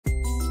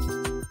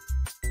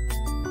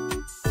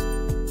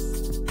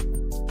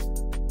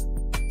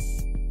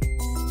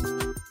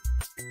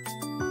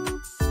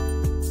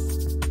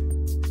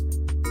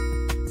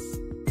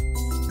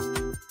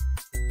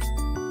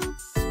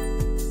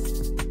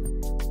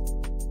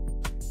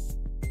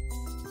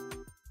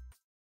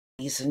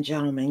Ladies and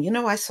gentlemen,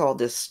 I saw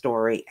this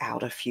story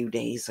out a few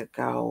days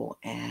ago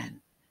and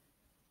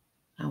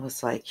I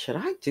was like, should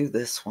I do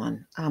this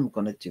one? I'm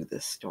going to do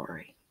this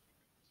story.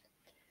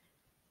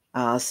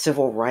 A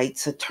civil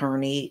rights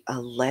attorney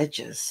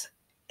alleges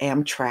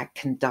Amtrak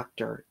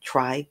conductor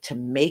tried to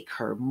make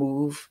her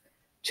move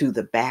to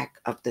the back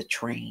of the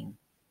train.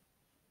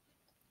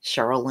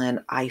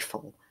 Sherilyn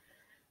Eiffel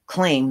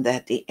claimed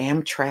that the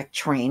Amtrak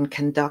train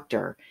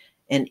conductor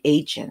and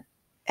agent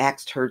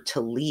asked her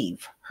to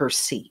leave her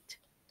seat.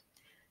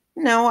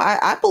 No,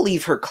 I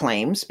believe her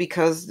claims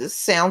because this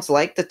sounds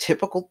like the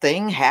typical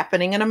thing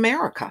happening in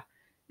America.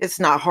 It's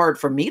not hard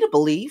for me to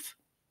believe.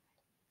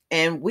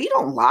 And we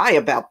don't lie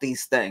about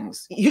these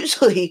things.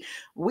 Usually,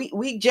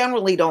 we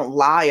generally don't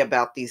lie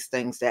about these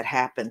things that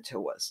happen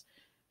to us.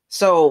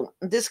 So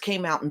this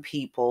came out in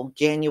People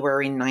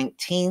January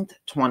 19th,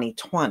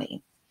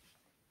 2020.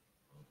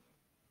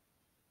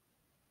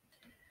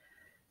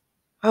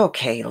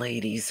 Okay,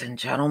 ladies and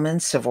gentlemen,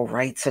 civil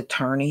rights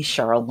attorney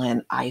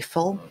Sherilyn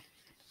Eiffel.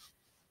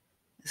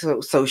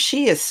 So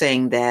she is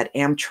saying that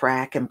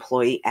Amtrak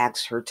employee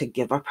asked her to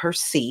give up her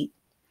seat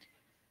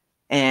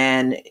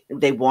and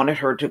they wanted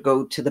her to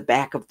go to the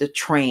back of the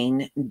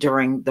train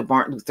during the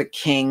Martin Luther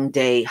King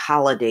Day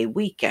holiday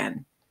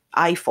weekend.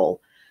 Eiffel,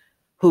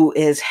 who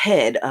is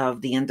head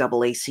of the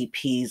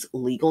NAACP's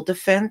Legal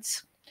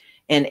Defense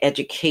and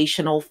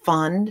Educational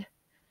Fund,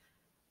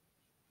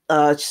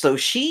 so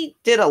she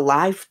did a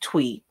live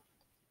tweet.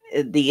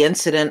 The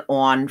incident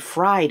on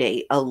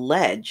Friday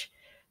alleged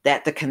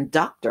that the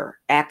conductor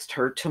asked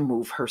her to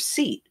move her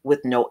seat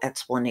with no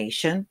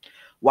explanation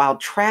while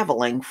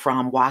traveling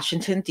from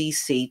Washington,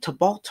 D.C. to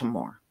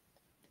Baltimore.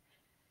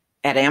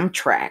 At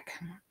Amtrak,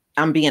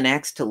 I'm being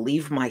asked to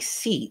leave my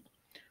seat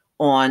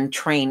on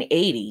train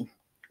 80,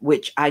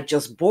 which I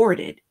just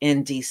boarded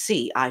in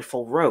D.C.,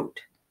 Eiffel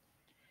wrote.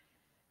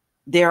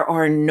 There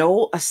are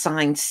no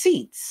assigned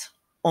seats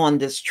on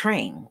this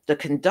train. The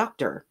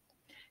conductor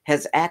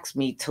has asked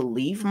me to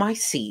leave my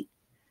seat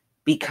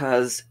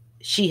because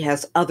she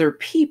has other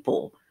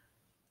people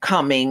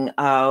coming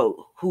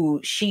who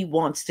she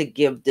wants to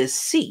give this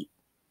seat.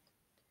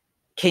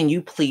 Can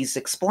you please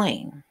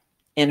explain?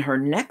 In her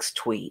next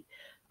tweet,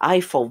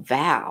 Eiffel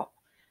vowed,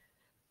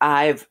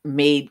 I've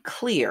made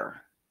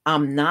clear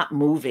I'm not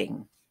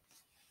moving.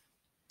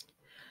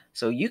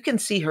 So you can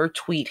see her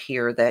tweet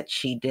here that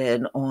she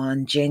did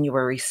on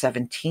January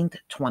 17th,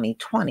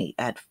 2020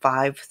 at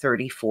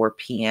 5:34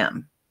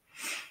 p.m.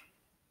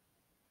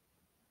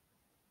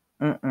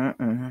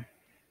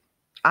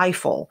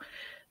 Eiffel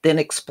then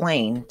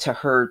explained to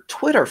her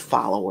Twitter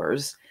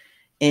followers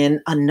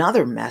in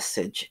another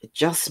message,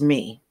 just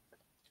me.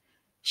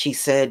 She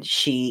said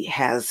she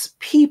has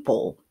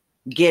people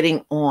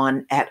getting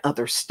on at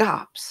other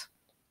stops.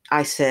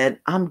 I said,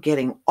 I'm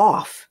getting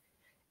off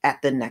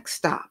at the next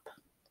stop.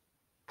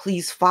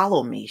 Please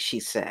follow me, she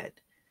said.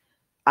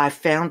 I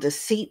found a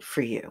seat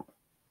for you.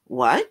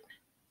 What?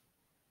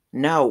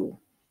 No.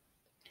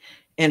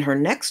 In her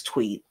next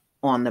tweet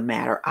on the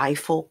matter,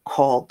 Eiffel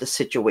called the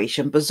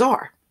situation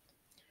bizarre.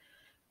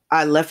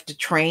 I left the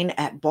train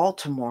at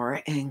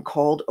Baltimore and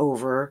called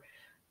over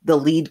the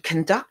lead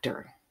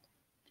conductor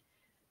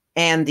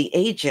and the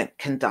agent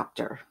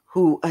conductor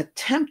who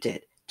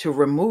attempted to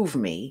remove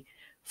me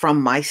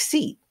from my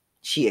seat,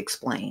 she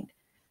explained.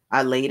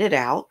 I laid it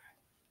out.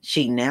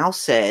 She now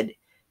said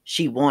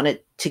she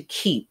wanted to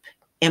keep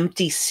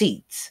empty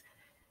seats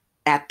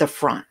at the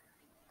front.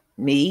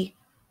 Me?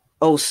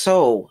 Oh,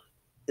 so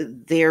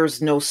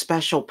there's no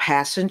special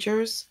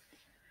passengers?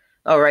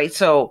 All right,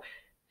 so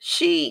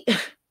she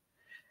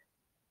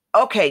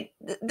okay,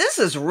 this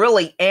is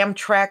really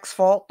Amtrak's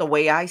fault the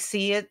way I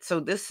see it. So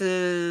this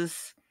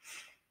is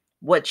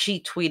what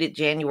she tweeted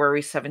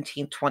January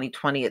 17th,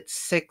 2020 at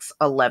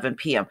 6:11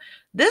 p.m.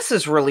 This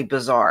is really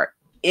bizarre.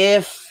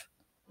 If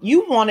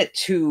you wanted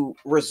to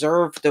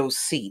reserve those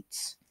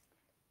seats,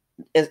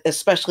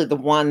 especially the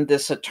one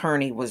this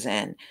attorney was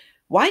in,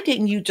 why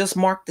didn't you just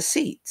mark the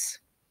seats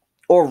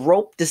or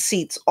rope the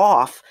seats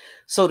off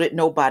so that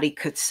nobody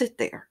could sit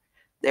there?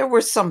 There were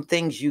some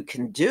things you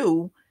can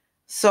do.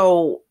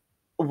 So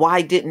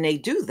why didn't they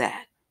do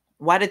that?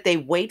 Why did they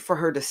wait for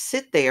her to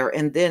sit there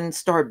and then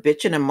start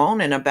bitching and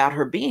moaning about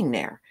her being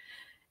there?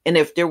 And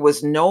if there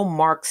was no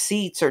marked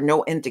seats or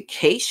no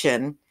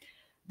indication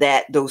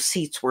that those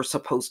seats were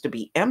supposed to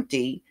be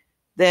empty,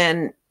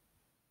 then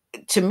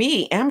to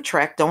me,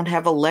 Amtrak don't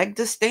have a leg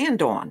to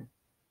stand on.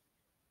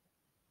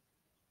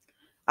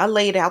 I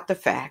laid out the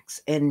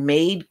facts and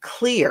made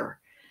clear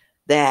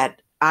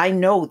that I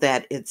know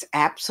that it's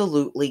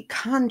absolutely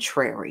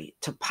contrary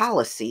to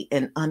policy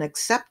and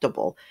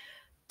unacceptable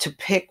to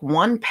pick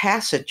one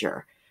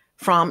passenger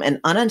from an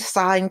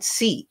unassigned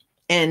seat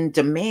and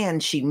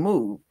demand she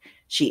move,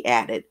 she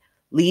added.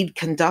 Lead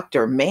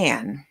conductor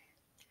man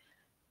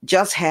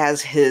just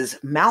has his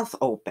mouth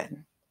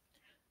open.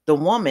 The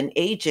woman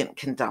agent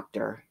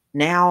conductor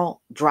now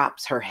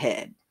drops her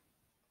head.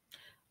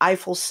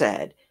 Eiffel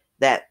said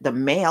that the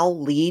male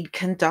lead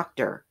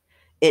conductor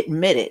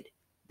admitted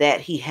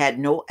that he had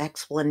no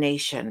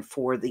explanation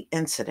for the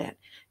incident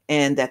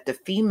and that the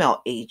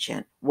female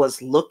agent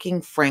was looking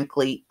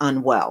frankly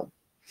unwell.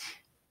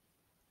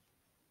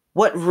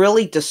 What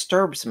really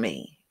disturbs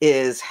me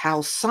is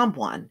how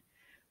someone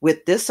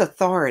with this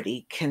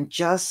authority can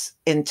just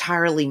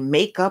entirely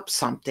make up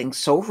something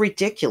so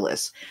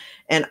ridiculous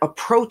and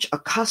approach a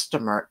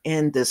customer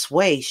in this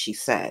way, she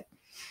said.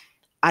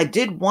 I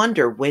did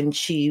wonder when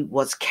she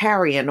was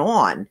carrying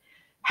on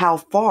how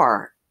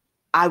far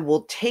I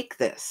will take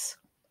this.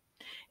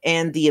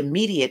 And the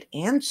immediate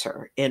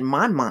answer in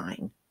my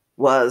mind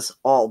was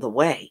all the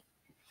way.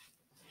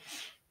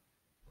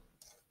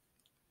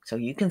 So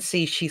you can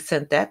see she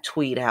sent that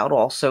tweet out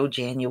also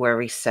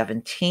January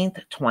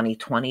 17th,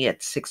 2020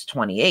 at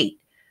 6:28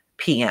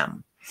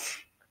 p.m.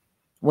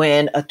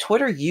 When a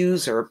Twitter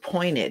user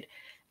pointed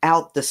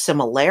out the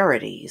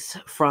similarities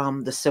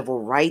from the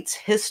civil rights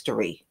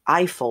history,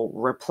 Eiffel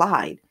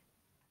replied,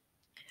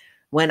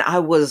 when I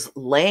was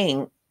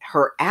laying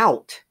her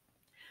out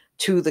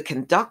to the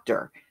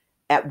conductor,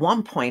 at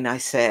one point I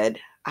said,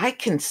 I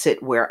can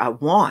sit where I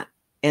want,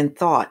 and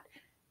thought,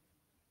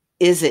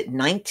 is it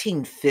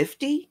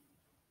 1950?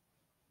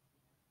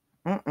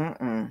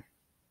 Mm-mm-mm.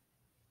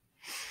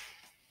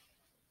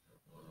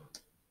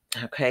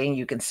 Okay, and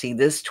you can see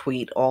this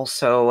tweet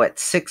also at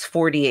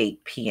 6:48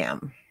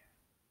 p.m.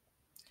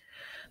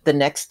 The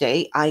next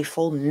day,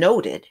 Eiffel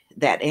noted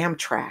that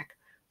Amtrak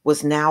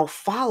was now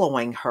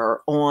following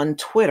her on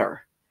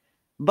Twitter,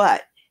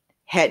 but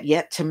had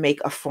yet to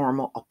make a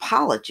formal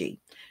apology.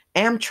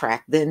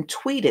 Amtrak then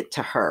tweeted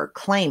to her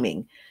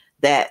claiming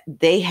that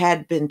they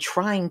had been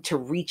trying to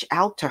reach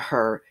out to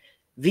her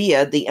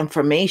via the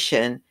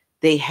information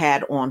they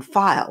had on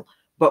file,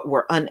 but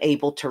were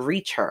unable to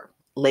reach her.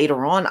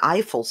 Later on,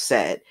 Eiffel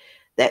said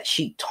that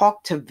she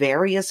talked to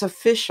various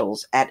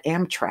officials at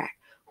Amtrak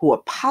who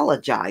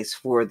apologized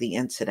for the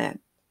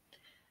incident.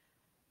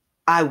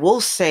 I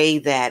will say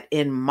that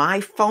in my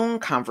phone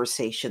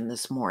conversation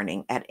this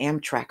morning at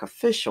Amtrak,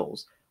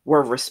 officials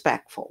were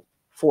respectful,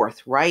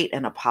 forthright,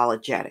 and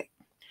apologetic.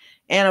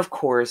 And of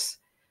course,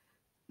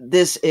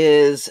 this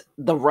is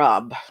the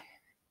rub.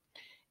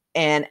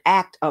 An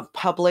act of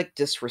public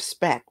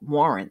disrespect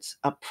warrants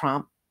a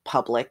prompt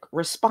public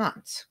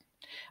response.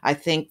 I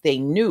think they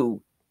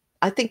knew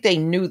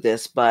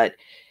this, but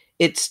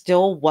it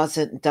still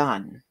wasn't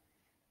done.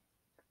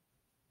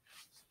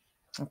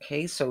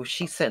 Okay, so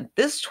she sent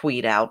this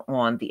tweet out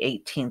on the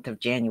 18th of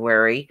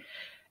January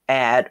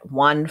at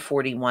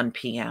 1:41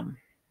 p.m.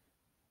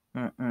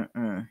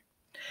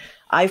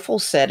 Eiffel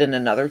said in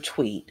another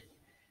tweet,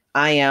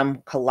 I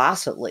am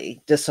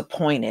colossally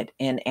disappointed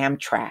in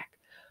Amtrak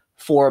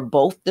for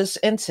both this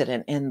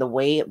incident and the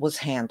way it was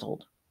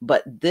handled.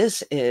 But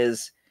this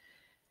is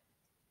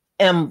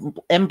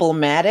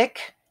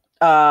emblematic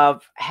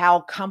of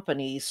how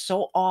companies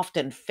so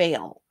often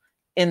fail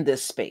in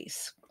this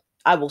space.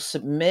 I will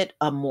submit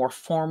a more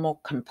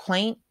formal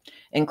complaint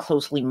and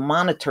closely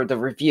monitor the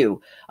review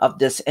of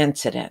this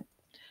incident,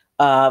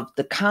 of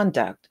the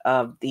conduct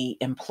of the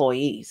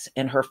employees.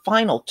 In her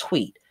final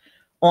tweet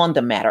on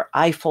the matter,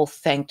 Eiffel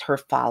thanked her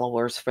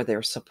followers for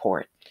their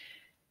support.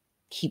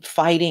 Keep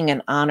fighting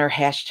and honor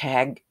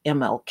hashtag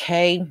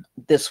MLK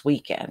this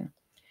weekend.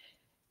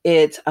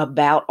 It's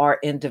about our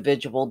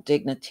individual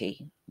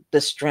dignity,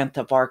 the strength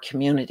of our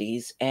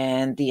communities,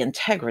 and the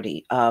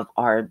integrity of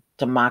our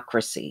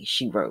democracy,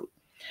 she wrote.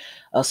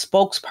 A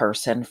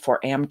spokesperson for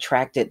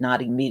Amtrak did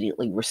not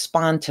immediately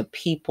respond to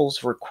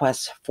people's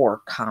requests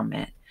for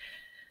comment.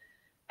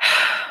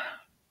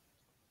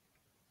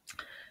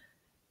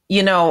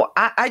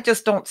 I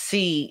just don't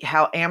see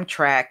how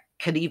Amtrak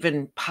could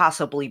even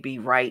possibly be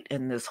right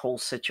in this whole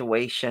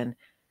situation.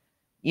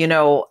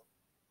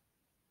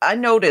 I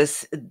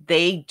notice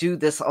they do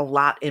this a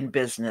lot in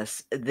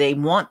business. They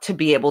want to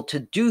be able to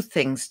do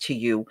things to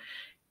you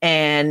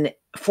and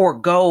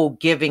forego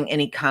giving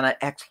any kind of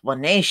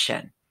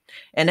explanation.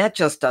 And that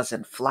just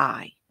doesn't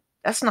fly.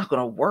 That's not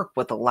going to work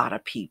with a lot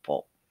of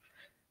people,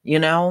 you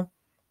know?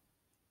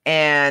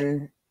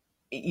 And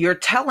you're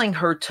telling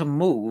her to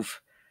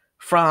move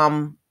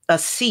from a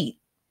seat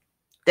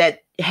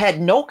that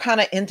had no kind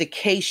of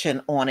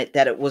indication on it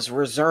that it was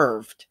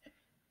reserved.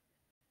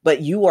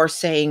 But you are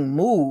saying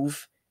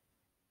move.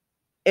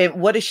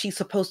 And what is she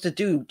supposed to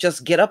do?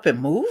 Just get up and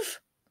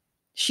move?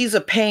 She's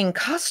a paying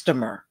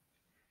customer.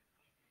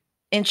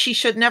 And she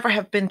should never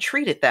have been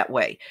treated that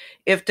way.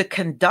 If the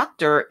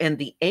conductor and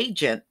the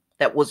agent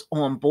that was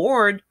on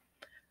board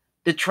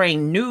the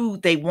train knew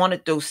they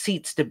wanted those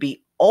seats to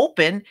be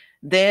open,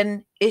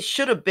 then it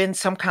should have been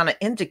some kind of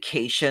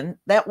indication.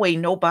 That way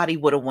nobody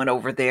would have went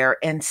over there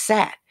and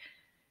sat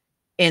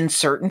in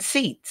certain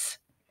seats.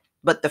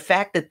 But the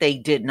fact that they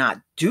did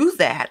not do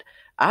that,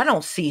 I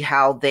don't see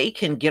how they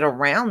can get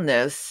around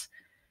this.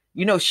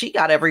 She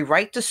got every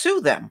right to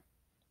sue them.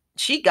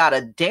 She got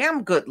a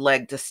damn good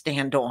leg to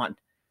stand on.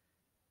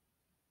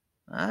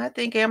 I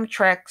think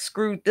Amtrak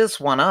screwed this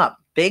one up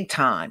big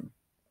time.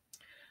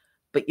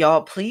 But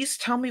y'all, please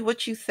tell me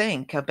what you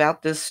think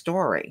about this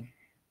story.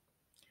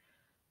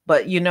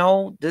 But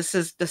this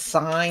is the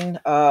sign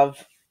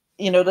of,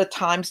 the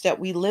times that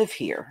we live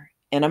here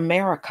in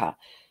America.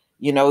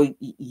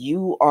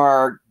 You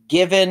are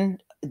given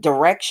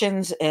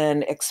directions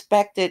and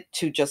expected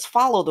to just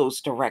follow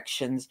those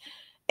directions,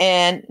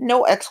 and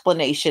no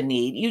explanation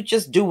need. You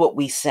just do what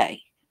we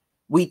say.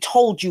 We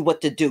told you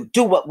what to do.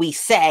 Do what we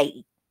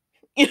say.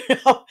 You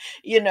know,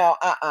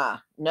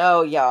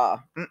 No, y'all.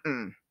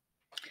 Mm-mm.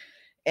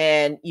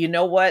 And you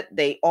know what?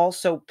 They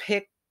also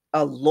picked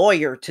a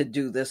lawyer to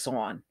do this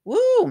on.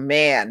 Woo,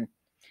 man.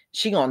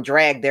 She gonna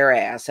drag their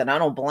ass, and I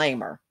don't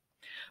blame her.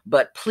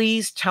 But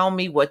please tell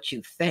me what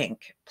you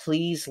think.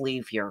 Please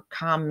leave your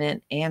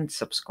comment and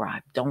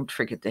subscribe. Don't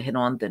forget to hit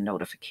on the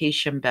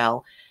notification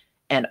bell,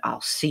 and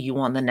I'll see you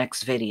on the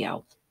next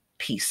video.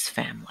 Peace,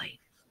 family.